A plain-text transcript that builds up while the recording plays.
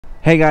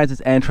Hey guys, it's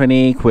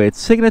Antranik with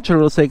Signature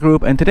Real Estate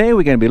Group, and today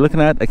we're going to be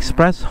looking at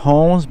Express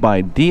Homes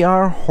by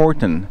D.R.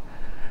 Horton.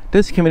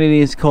 This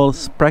community is called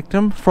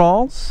Spectrum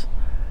Falls,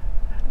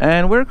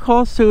 and we're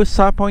close to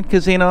South Point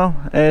Casino.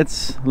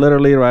 It's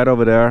literally right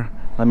over there.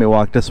 Let me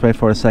walk this way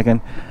for a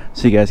second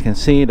so you guys can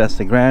see. That's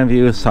the grand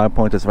view. South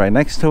Point is right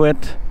next to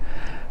it,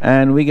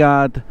 and we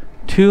got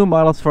two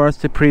models for us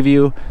to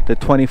preview: the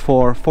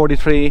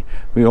 2443.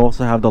 We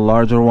also have the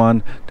larger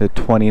one, the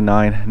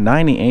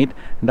 2998,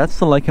 and that's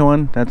the lucky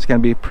one that's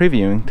going to be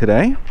previewing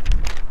today.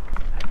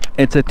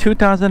 It's a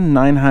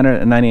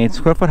 2,998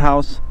 square foot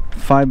house,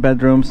 5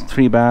 bedrooms,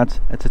 3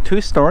 baths. It's a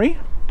 2-story,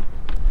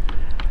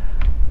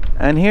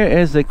 and here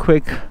is a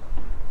quick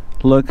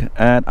look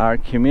at our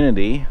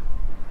community.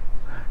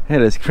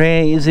 It is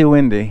crazy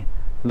windy.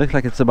 Looks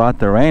like it's about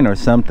to rain or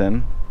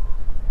something.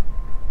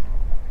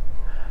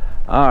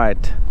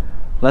 Alright,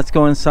 let's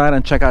go inside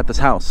and check out this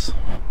house.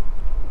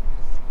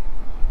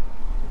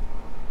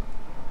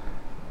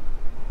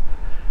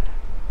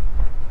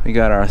 We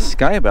got our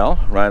sky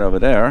bell right over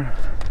there.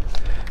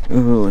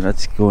 Ooh,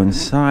 let's go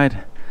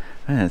inside.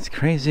 Man, it's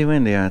crazy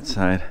windy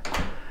outside.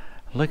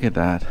 Look at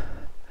that.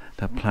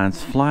 The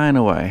plant's flying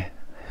away.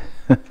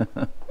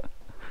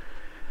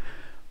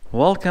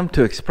 Welcome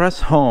to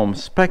Express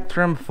Homes,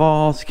 Spectrum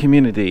Falls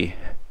Community.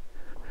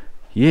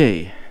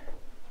 Yay.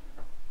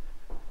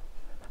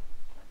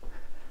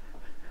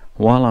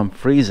 While I'm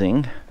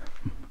freezing,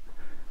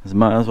 I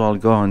might as well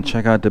go and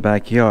check out the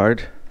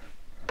backyard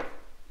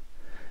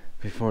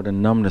before the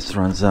numbness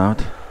runs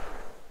out.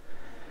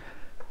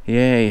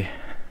 Yay,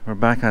 we're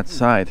back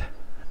outside.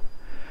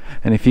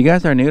 And if you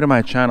guys are new to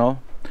my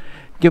channel,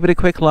 give it a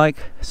quick like,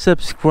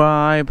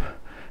 subscribe,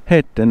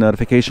 hit the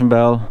notification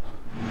bell.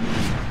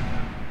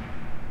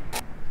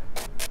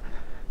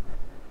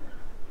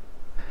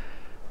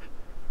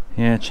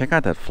 Yeah, check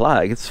out that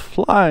flag, it's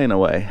flying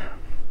away.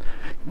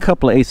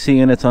 Couple of AC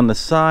units on the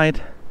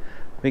side.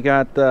 We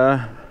got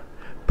a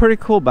pretty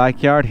cool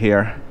backyard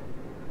here.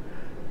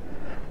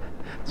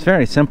 It's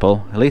very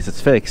simple, at least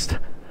it's fixed.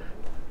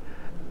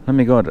 Let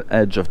me go to the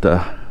edge of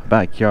the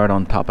backyard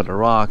on top of the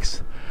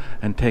rocks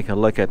and take a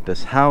look at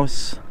this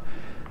house.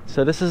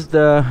 So this is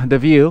the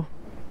view.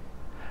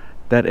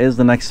 That is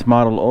the next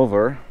model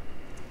over.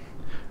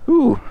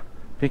 Ooh,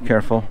 be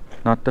careful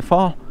not to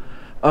fall.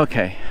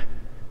 Okay.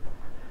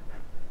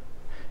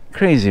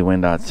 Crazy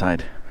wind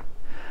outside.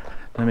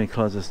 Let me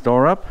close this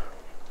door up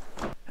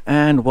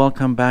and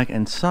welcome back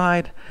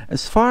inside.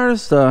 As far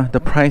as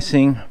the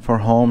pricing for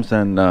homes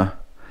and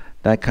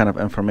that kind of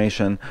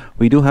information,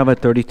 we do have a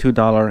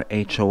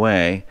 $32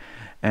 HOA,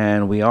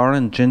 and we are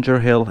on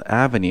Ginger Hill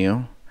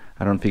Avenue.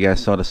 I don't know if you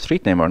guys saw the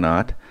street name or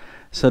not.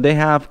 So they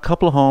have a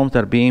couple of homes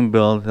that are being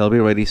built. They'll be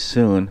ready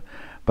soon,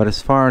 but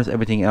as far as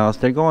everything else,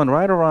 they're going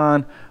right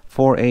around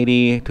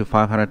 $480,000 to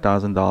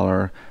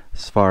 $500,000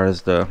 as far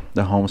as the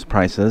homes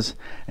prices.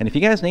 And if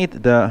you guys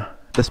need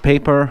this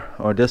paper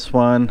or this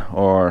one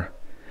or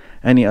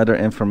any other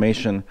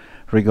information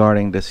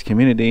regarding this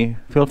community,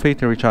 feel free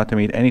to reach out to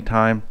me at any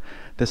time.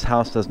 This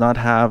house does not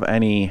have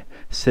any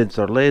SIDS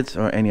or LIDs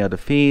or any other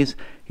fees.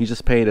 You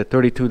just pay the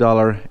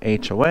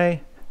 $32 HOA.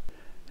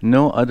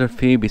 No other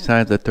fee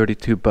besides the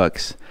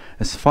 $32.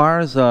 As far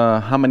as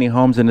how many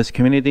homes in this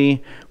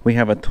community, we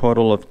have a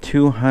total of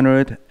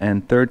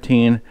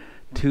 213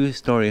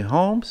 2-story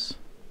homes,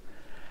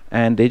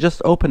 and they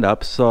just opened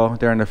up, so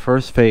they're in the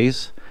first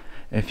phase.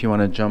 If you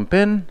want to jump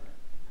in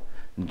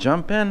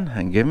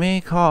and give me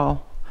a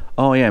call.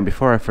 Oh yeah, and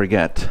before I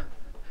forget,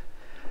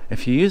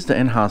 if you use the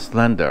in-house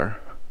lender,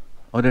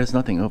 oh, there's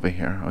nothing over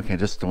here. Okay,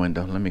 just the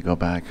window. Let me go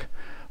back.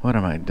 What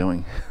am I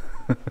doing?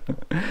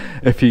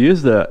 If you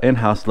use the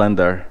in-house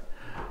lender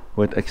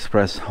with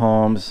Express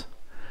Homes,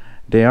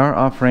 they are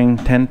offering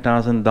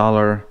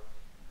 $10,000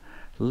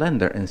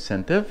 lender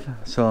incentive,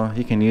 so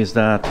you can use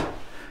that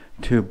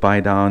to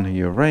buy down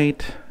your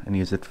rate and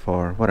use it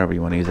for whatever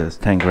you want to use it. It's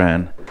 10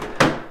 grand.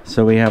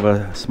 So we have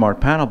a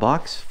smart panel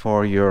box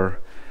for your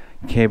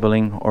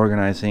cabling,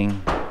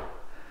 organizing,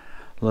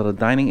 little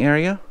dining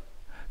area.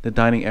 The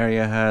dining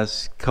area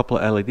has a couple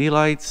of LED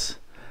lights,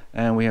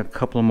 and we have a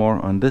couple more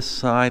on this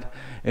side.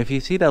 If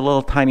you see that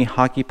little tiny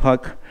hockey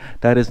puck,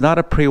 that is not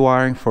a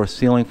pre-wiring for a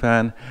ceiling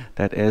fan,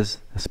 that is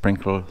a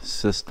sprinkler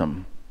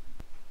system.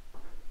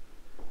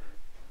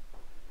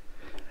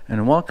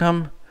 And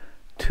welcome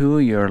to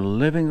your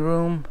living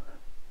room.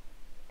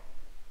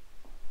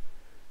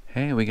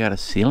 Hey, we got a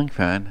ceiling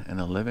fan in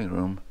the living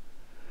room.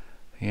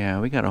 Yeah,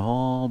 we got a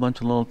whole bunch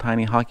of little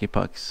tiny hockey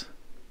pucks.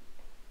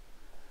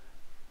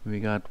 We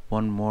got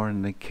one more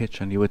in the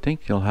kitchen. You would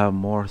think you'll have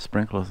more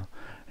sprinklers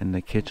in the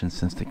kitchen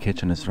since the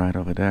kitchen is right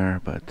over there,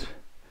 but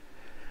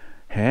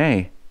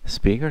hey,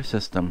 speaker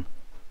system.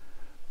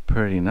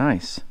 Pretty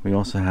nice. We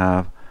also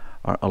have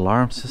our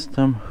alarm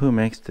system. Who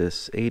makes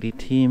this?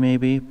 ADT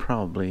maybe?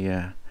 Probably,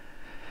 yeah.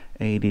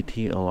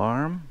 ADT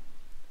alarm.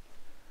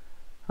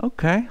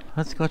 Okay,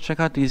 let's go check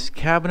out these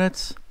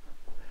cabinets.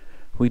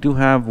 We do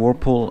have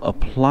Whirlpool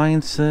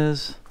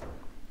appliances.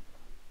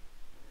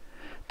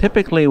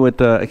 Typically with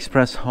the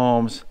Express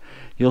Homes,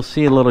 you'll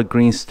see a little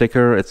green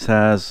sticker. It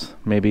says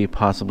maybe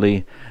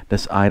possibly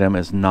this item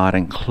is not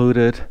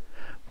included,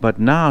 but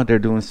now they're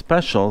doing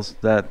specials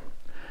that,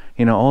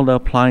 you know, all the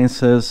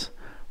appliances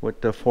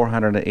with the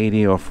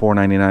 $480 or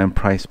 $499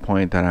 price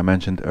point that I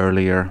mentioned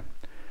earlier,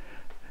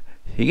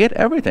 you get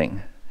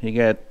everything. You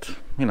get,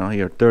 you know,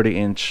 your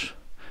 30-inch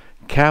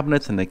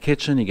cabinets in the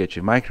kitchen, you get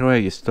your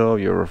microwave, your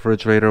stove, your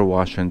refrigerator,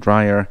 washer and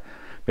dryer.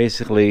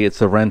 Basically,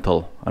 it's a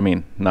rental. I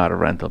mean, not a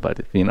rental,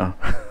 but you know,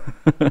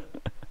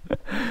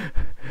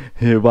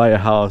 you buy a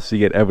house, you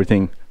get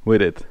everything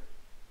with it.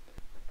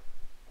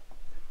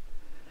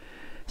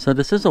 So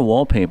this is a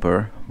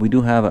wallpaper. We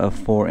do have a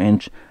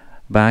 4-inch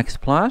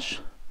backsplash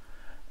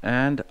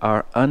and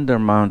our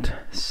undermount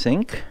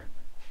sink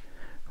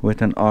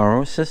with an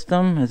RO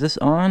system. Is this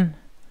on?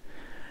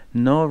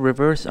 No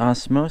reverse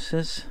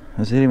osmosis.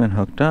 Is it even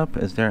hooked up?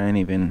 Is there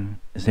even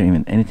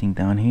anything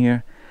down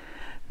here?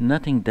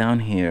 Nothing down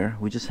here.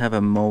 We just have a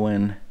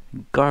Moen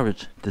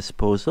garbage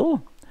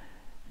disposal,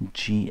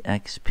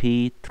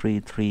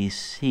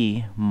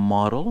 GXP33C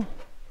model,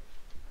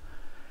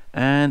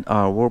 and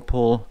our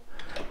Whirlpool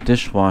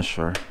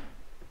dishwasher.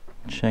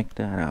 Check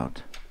that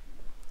out.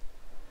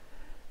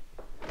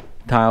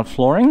 Tile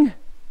flooring,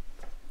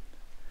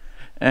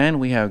 and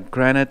we have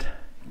granite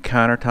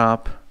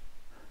countertop.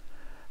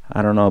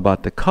 I don't know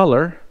about the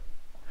color.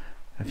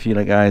 If you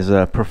guys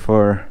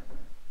prefer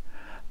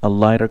a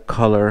lighter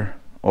color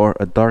or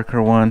a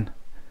darker one,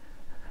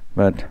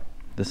 but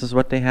this is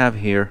what they have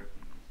here.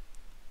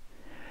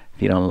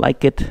 If you don't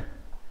like it,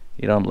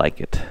 you don't like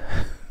it.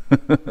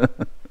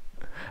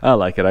 I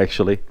like it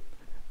actually,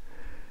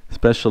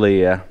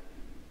 especially I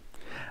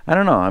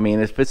don't know, I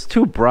mean, if it's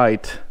too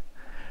bright,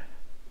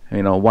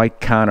 you know, white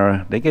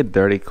counter, they get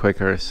dirty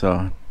quicker,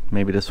 so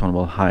maybe this one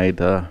will hide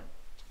the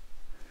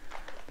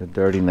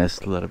dirtiness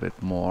a little bit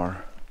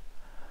more.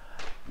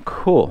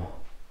 Cool.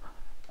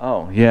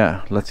 Oh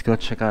yeah, let's go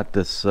check out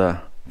this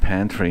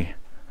pantry.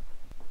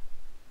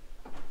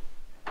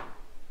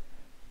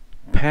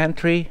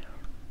 Pantry,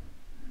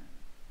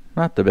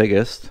 not the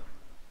biggest.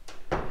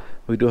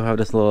 We do have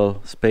this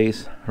little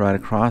space right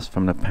across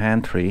from the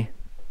pantry.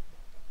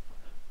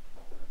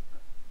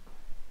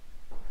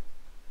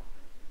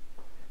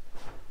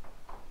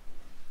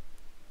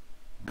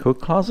 Coat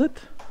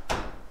closet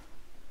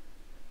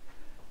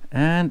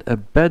and a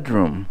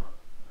bedroom.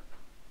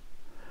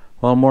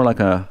 Well, more like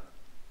an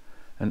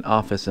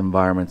office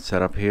environment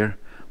set up here.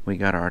 We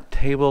got our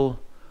table.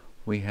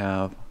 We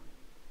have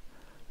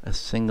a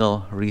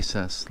single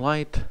recessed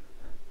light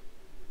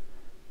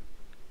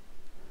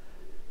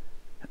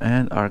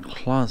and our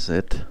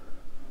closet.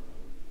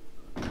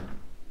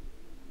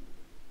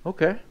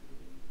 Okay.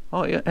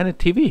 Oh yeah, and a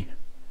TV.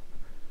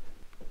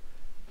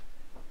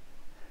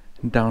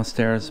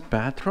 Downstairs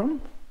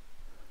bathroom.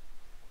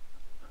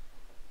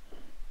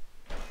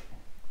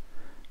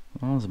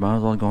 Well, might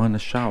as well go in the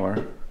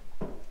shower.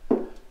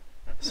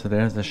 So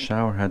there's the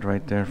shower head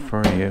right there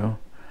for you.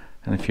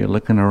 And if you're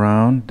looking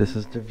around, this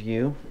is the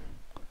view.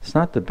 It's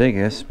not the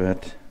biggest,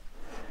 but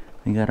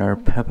we got our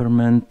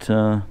peppermint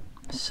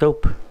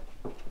soap.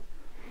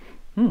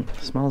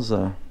 Smells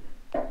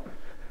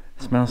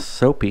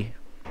soapy.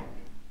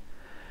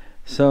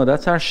 So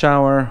that's our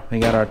shower. We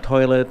got our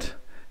toilet,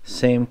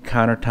 same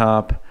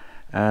countertop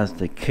as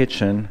the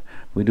kitchen.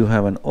 We do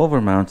have an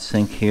overmount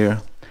sink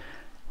here.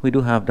 We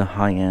do have the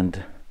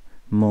high-end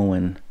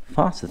Moen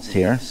faucets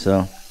here,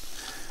 so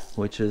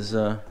which is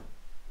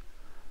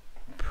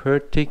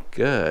pretty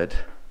good.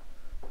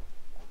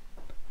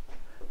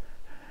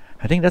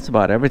 I think that's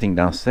about everything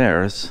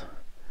downstairs.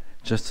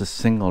 Just a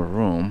single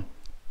room.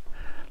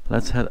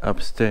 Let's head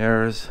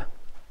upstairs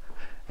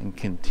and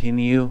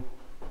continue.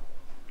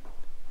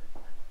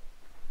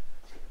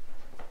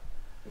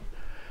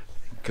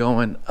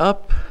 Going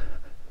up,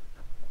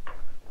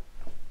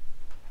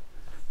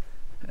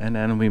 and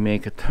then we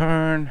make a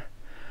turn,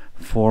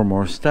 4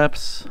 more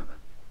steps,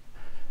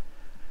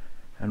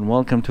 and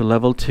welcome to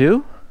level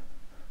 2.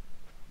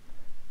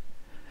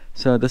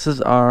 So this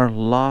is our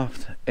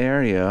loft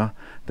area.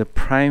 The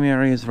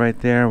primary is right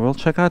there. We'll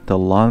check out the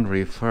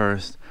laundry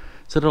first.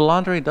 So the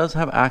laundry does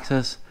have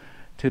access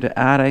to the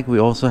attic. We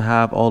also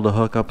have all the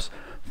hookups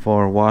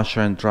for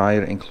washer and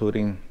dryer,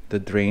 including the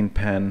drain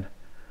pen.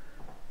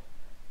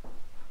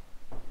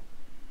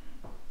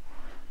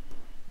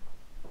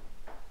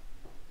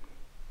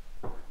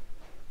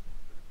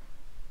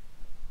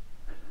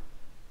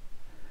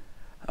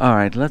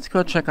 Alright, let's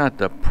go check out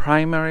the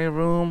primary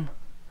room.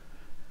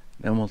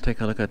 Then we'll take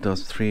a look at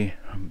those 3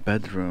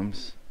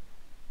 bedrooms.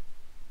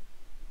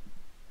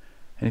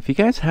 And if you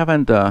guys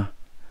haven't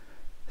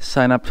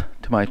signed up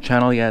to my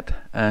channel yet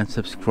and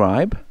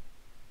subscribe,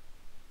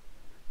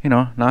 you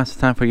know, now it's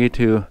time for you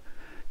to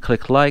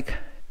click like,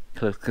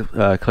 I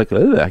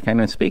can't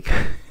even speak.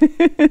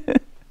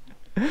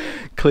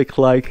 Click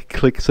like,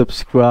 click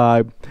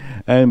subscribe,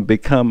 and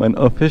become an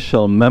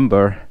official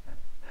member.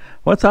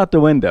 What's out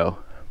the window?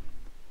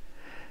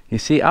 You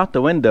see, out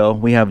the window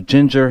we have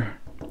Ginger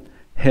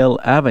Hill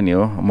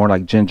Avenue, more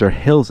like Ginger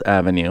Hills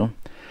Avenue,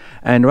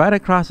 And right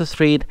across the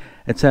street,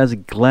 it says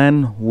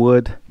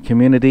Glenwood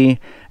Community.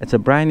 It's a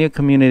brand new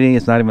community.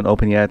 It's not even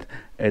open yet.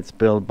 It's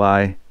built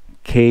by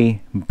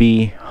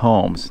KB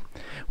Homes.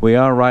 We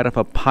are right off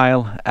of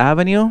Pyle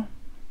Avenue.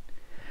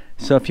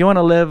 So if you want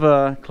to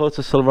live close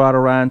to Silverado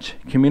Ranch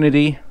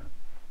Community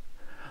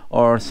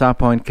or South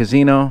Point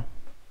Casino,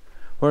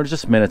 we're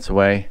just minutes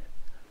away.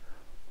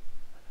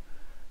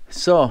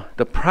 So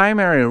the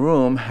primary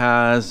room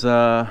has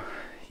a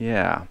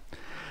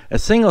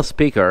single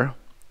speaker,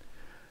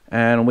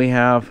 and we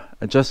have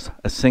just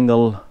a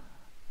single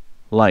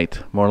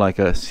light, more like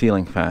a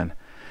ceiling fan.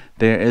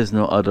 There is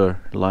no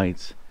other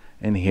lights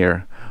in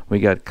here. We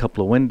got a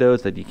couple of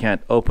windows that you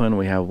can't open.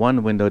 We have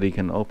one window that you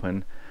can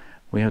open.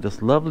 We have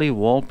this lovely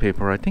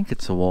wallpaper. I think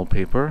it's a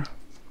wallpaper.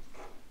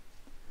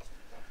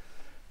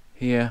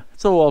 Yeah,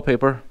 it's a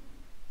wallpaper.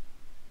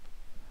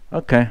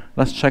 Okay,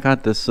 let's check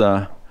out this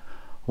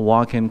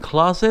walk-in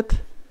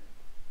closet.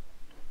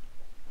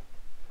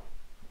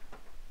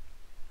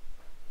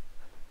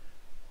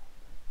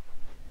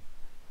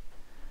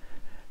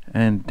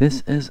 And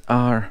this is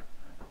our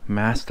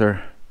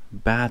master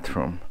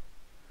bathroom.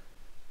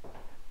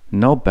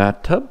 No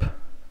bathtub.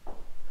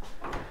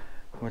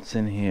 What's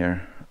in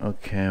here?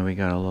 Okay, we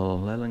got a little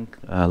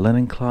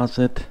linen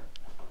closet.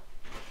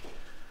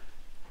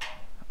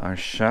 Our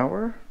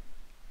shower.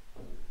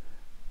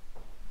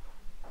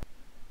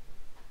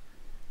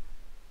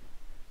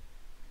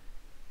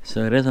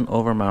 So it is an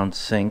overmount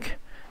sink.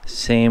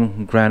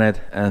 Same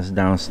granite as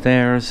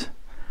downstairs.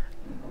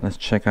 Let's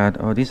check out.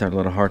 Oh, these are a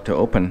little hard to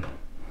open.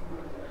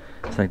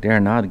 It's like they're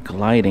not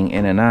gliding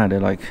in and out. They're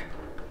like...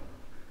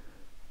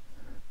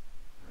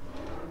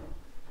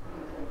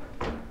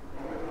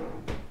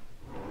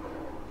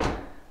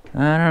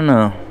 I don't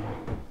know.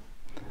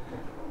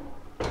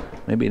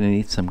 Maybe they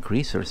need some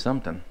grease or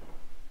something.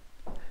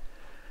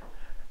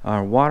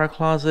 Our water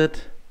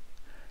closet.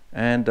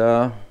 And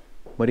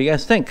what do you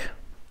guys think?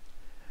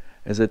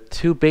 Is it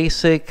too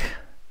basic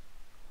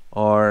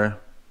or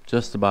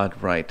just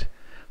about right?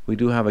 We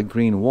do have a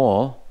green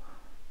wall.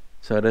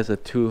 So it is a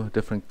two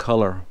different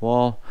color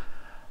wall.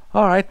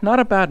 Alright, not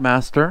a bad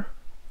master.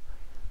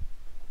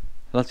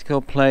 Let's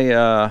go play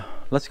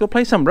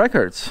some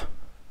records.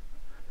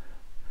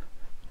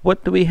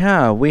 What do we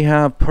have? We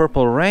have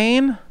Purple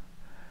Rain,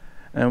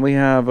 and we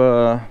have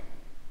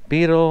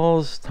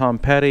Beatles, Tom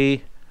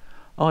Petty.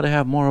 Oh, they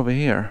have more over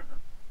here.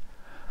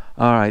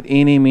 Alright,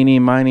 Eeny, Meeny,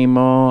 Miny,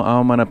 Mo.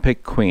 I'm gonna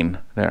pick Queen.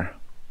 There.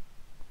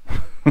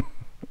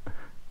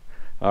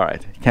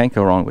 Alright, can't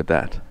go wrong with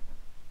that.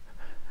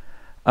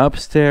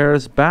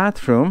 Upstairs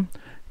bathroom,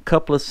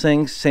 couple of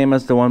sinks, same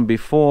as the one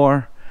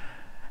before,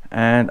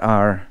 and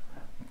our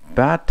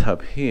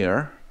bathtub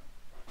here.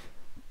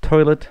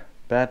 Toilet,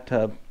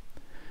 bathtub.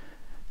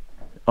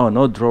 Oh,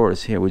 no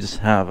drawers here. We just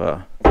have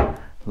a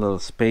little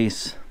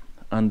space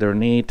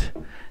underneath.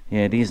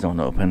 Yeah, these don't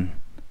open.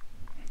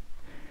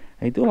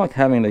 I do like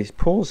having these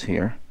pulls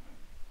here.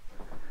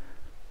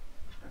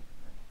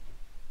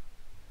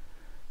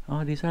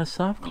 Oh, these are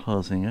soft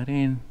closing. I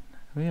didn't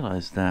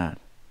realize that.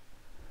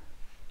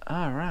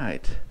 All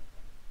right.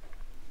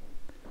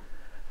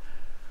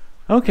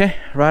 Okay,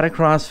 right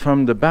across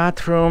from the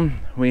bathroom,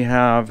 we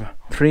have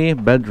 3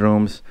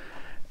 bedrooms,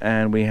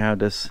 and we have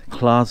this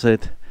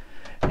closet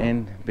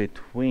in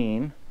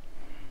between.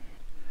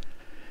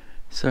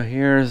 So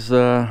here's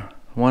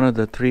one of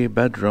the 3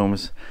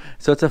 bedrooms.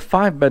 So it's a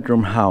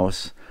 5-bedroom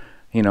house.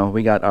 You know,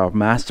 we got our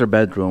master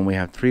bedroom. We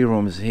have 3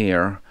 rooms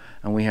here,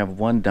 and we have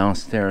 1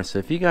 downstairs. So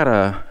if you got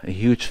a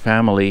huge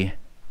family,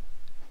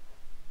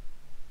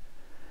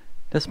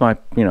 this might,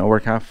 you know,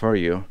 work out for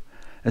you.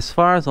 As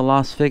far as the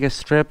Las Vegas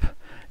Strip,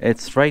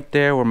 it's right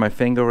there where my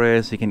finger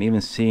is. You can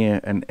even see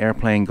an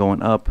airplane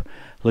going up.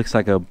 Looks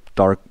like a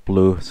dark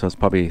blue, so it's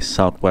probably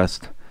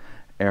Southwest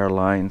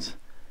Airlines.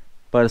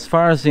 But as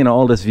far as, you know,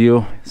 all this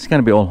view, it's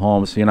gonna be old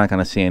homes, so you're not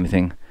gonna see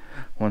anything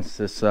once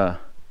this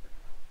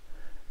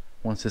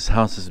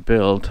house is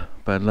built.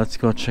 But let's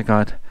go check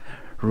out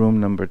room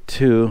number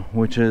 2,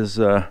 which is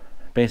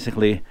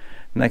basically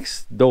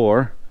next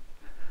door.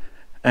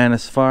 And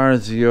as far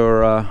as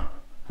your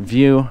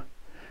view,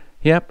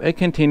 yep, it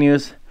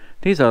continues.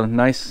 These are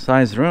nice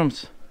sized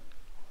rooms.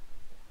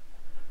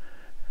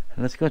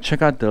 Let's go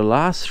check out the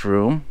last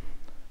room.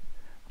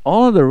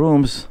 All of the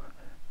rooms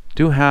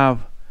do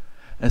have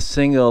a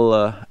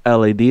single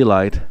LED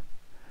light,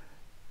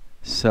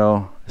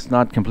 so it's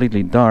not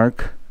completely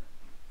dark.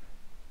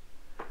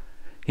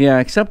 Yeah,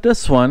 except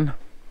this one.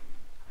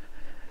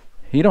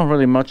 You don't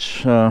really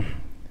much. Yeah,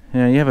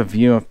 you have a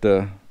view of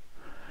the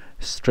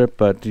Strip,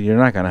 but you're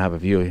not gonna have a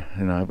view.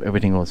 You know,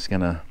 everything is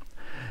gonna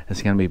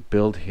be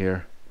built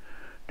here.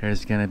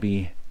 There's gonna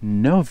be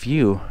no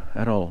view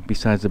at all.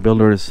 Besides the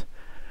builders,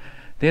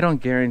 they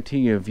don't guarantee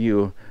you a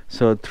view.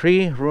 So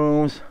 3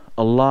 rooms,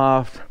 a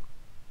loft,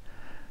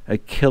 a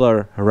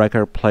killer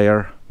record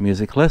player,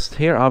 music list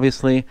here.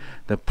 Obviously,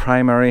 the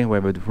primary. We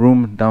have a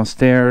room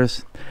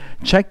downstairs.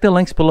 Check the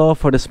links below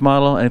for this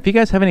model. And if you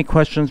guys have any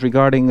questions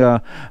regarding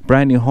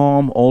brand new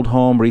home, old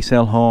home,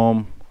 resale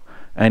home,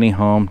 any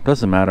home,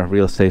 doesn't matter,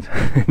 real estate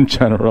in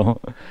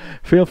general,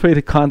 feel free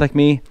to contact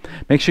me.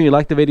 Make sure you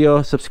like the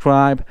video,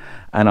 subscribe,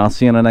 and I'll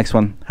see you in the next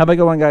one. Have a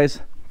good one, guys.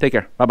 Take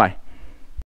care. Bye-bye.